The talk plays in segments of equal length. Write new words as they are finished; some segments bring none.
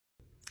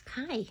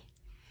Hi,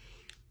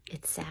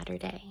 it's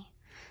Saturday.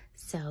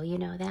 So,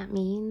 that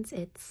means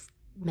it's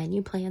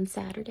menu plan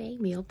Saturday,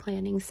 meal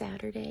planning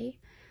Saturday.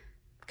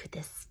 Could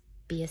this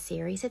be a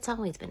series? It's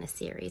always been a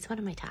series. What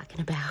am I talking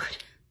about?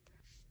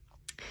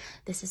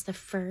 This is the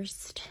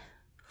first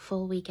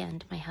full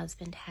weekend my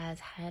husband has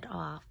had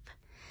off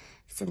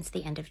since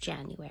the end of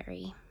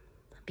January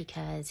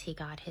because he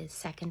got his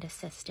second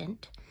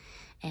assistant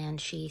and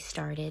she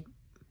started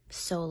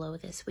solo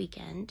this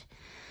weekend.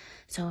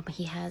 So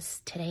he has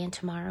today and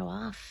tomorrow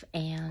off,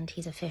 and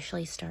he's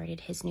officially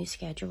started his new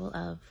schedule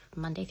of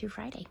Monday through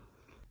Friday.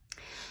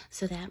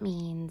 So that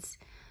means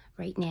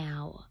right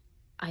now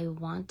I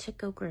want to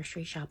go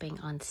grocery shopping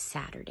on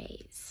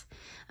Saturdays.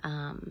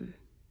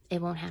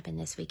 It won't happen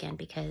this weekend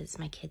because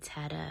my kids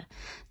had a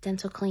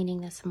dental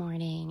cleaning this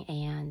morning,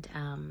 and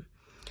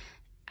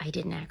I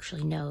didn't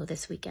actually know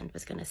this weekend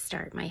was going to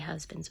start my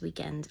husband's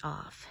weekend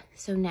off.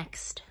 So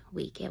next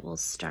week it will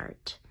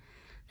start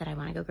that I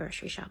want to go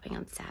grocery shopping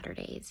on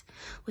Saturdays,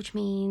 which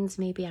means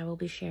maybe I will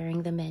be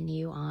sharing the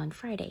menu on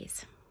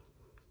Fridays.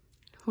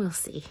 We'll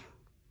see.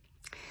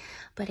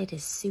 But it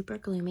is super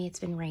gloomy. It's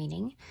been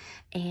raining,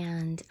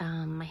 and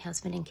my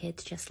husband and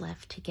kids just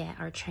left to get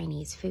our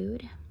Chinese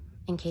food.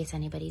 In case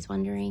anybody's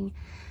wondering,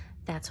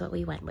 that's what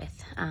we went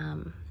with.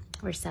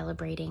 We're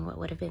celebrating what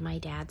would have been my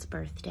dad's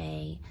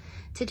birthday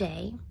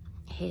today.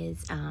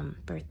 His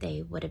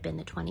birthday would have been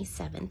the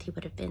 27th. He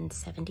would have been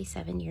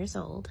 77 years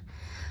old.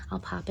 I'll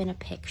pop in a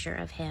picture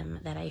of him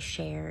that I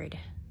shared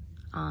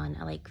on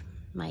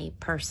my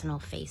personal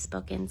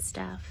Facebook and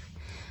stuff.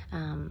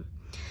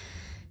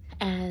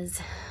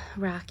 As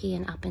rocky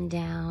and up and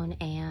down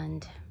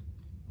and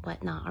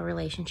whatnot our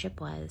relationship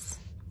was,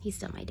 he's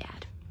still my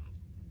dad.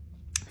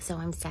 So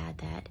I'm sad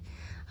that,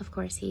 of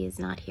course, he is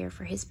not here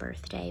for his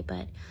birthday,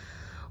 but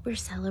we're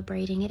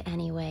celebrating it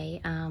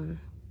anyway.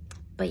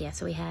 But yeah,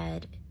 so we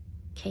had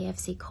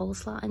KFC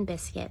coleslaw and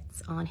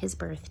biscuits on his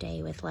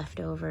birthday with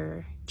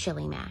leftover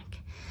chili mac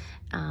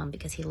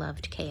because he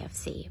loved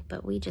KFC,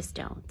 but we just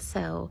don't.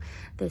 So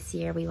this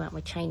year we went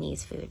with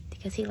Chinese food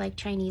because he liked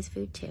Chinese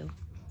food too.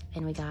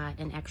 And we got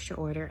an extra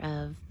order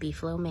of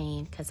beef lo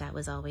mein because that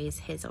was always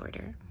his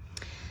order.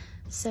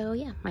 So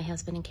yeah, my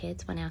husband and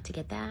kids went out to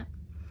get that.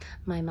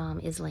 My mom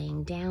is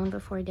laying down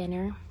before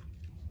dinner,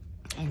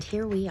 and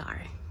here we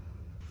are.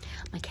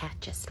 My cat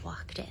just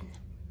walked in,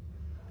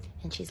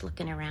 and she's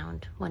looking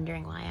around,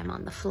 wondering why I'm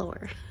on the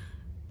floor.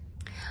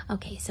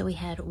 Okay, so we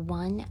had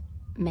one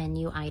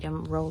menu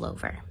item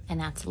rollover, and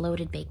that's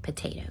loaded baked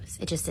potatoes.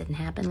 It just didn't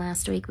happen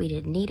last week. We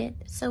didn't need it,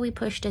 so we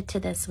pushed it to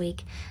this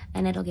week,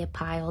 and it'll get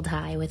piled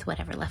high with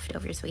whatever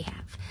leftovers we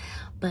have.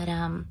 But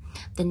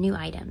the new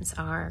items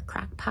are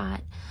crock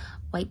pot,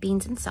 white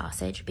beans, and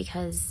sausage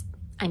because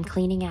I'm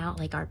cleaning out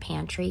our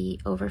pantry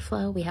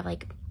overflow. We have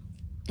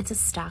it's a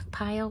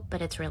stockpile,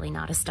 but it's really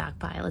not a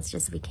stockpile. It's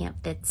just we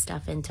can't fit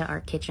stuff into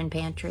our kitchen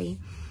pantry.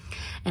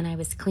 And I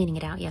was cleaning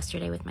it out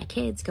yesterday with my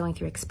kids, going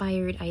through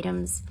expired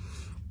items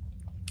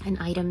and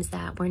items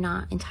that we're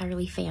not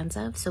entirely fans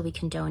of, so we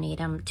can donate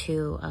them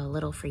to a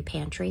little free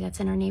pantry that's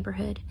in our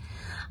neighborhood.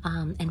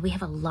 And we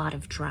have a lot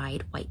of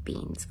dried white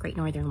beans, Great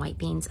Northern white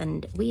beans,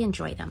 and we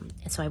enjoy them,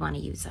 so I want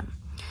to use them.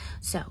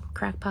 So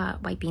crock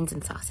pot, white beans,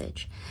 and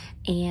sausage,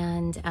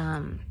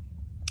 and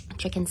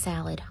chicken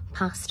salad,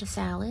 pasta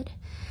salad.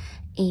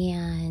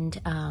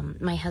 And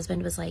my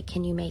husband was like,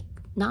 can you make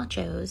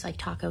nachos,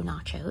 taco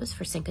nachos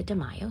for Cinco de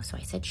Mayo? So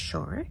I said,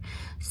 sure.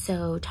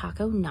 So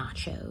taco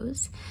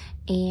nachos,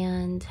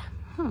 and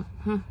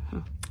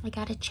I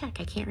gotta check.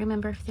 I can't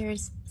remember if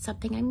there's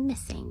something I'm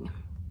missing.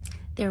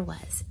 There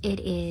was. It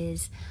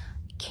is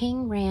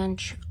King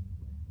Ranch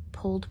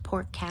pulled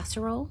pork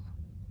casserole,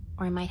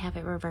 or I might have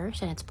it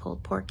reversed and it's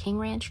pulled pork King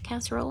Ranch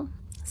casserole,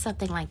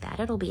 something like that.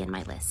 It'll be in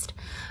my list.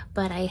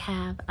 But I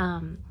have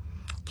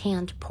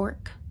canned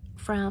pork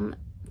from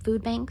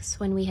food banks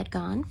when we had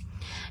gone,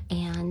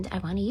 and I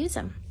want to use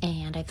them,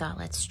 and I thought,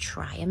 let's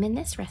try them in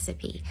this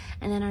recipe.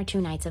 And then our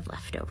 2 nights of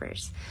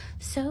leftovers.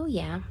 So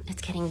yeah,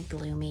 it's getting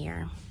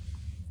gloomier,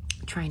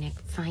 trying to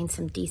find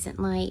some decent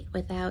light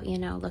without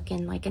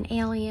looking like an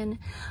alien.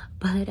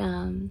 But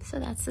so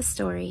that's the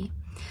story.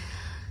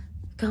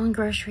 Going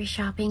grocery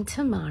shopping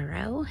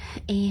tomorrow,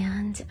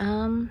 and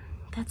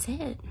that's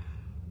it.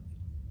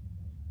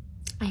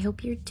 I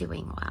hope you're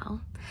doing well,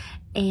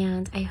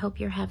 and I hope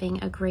you're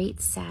having a great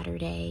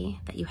Saturday,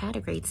 that you had a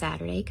great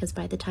Saturday, because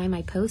by the time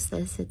I post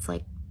this, it's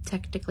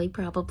technically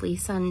probably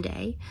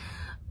Sunday,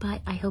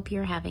 but I hope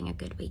you're having a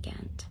good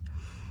weekend.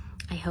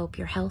 I hope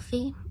you're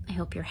healthy. I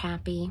hope you're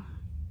happy.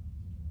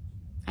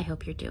 I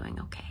hope you're doing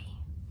okay.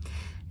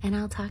 And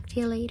I'll talk to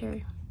you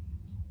later.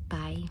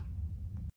 Bye.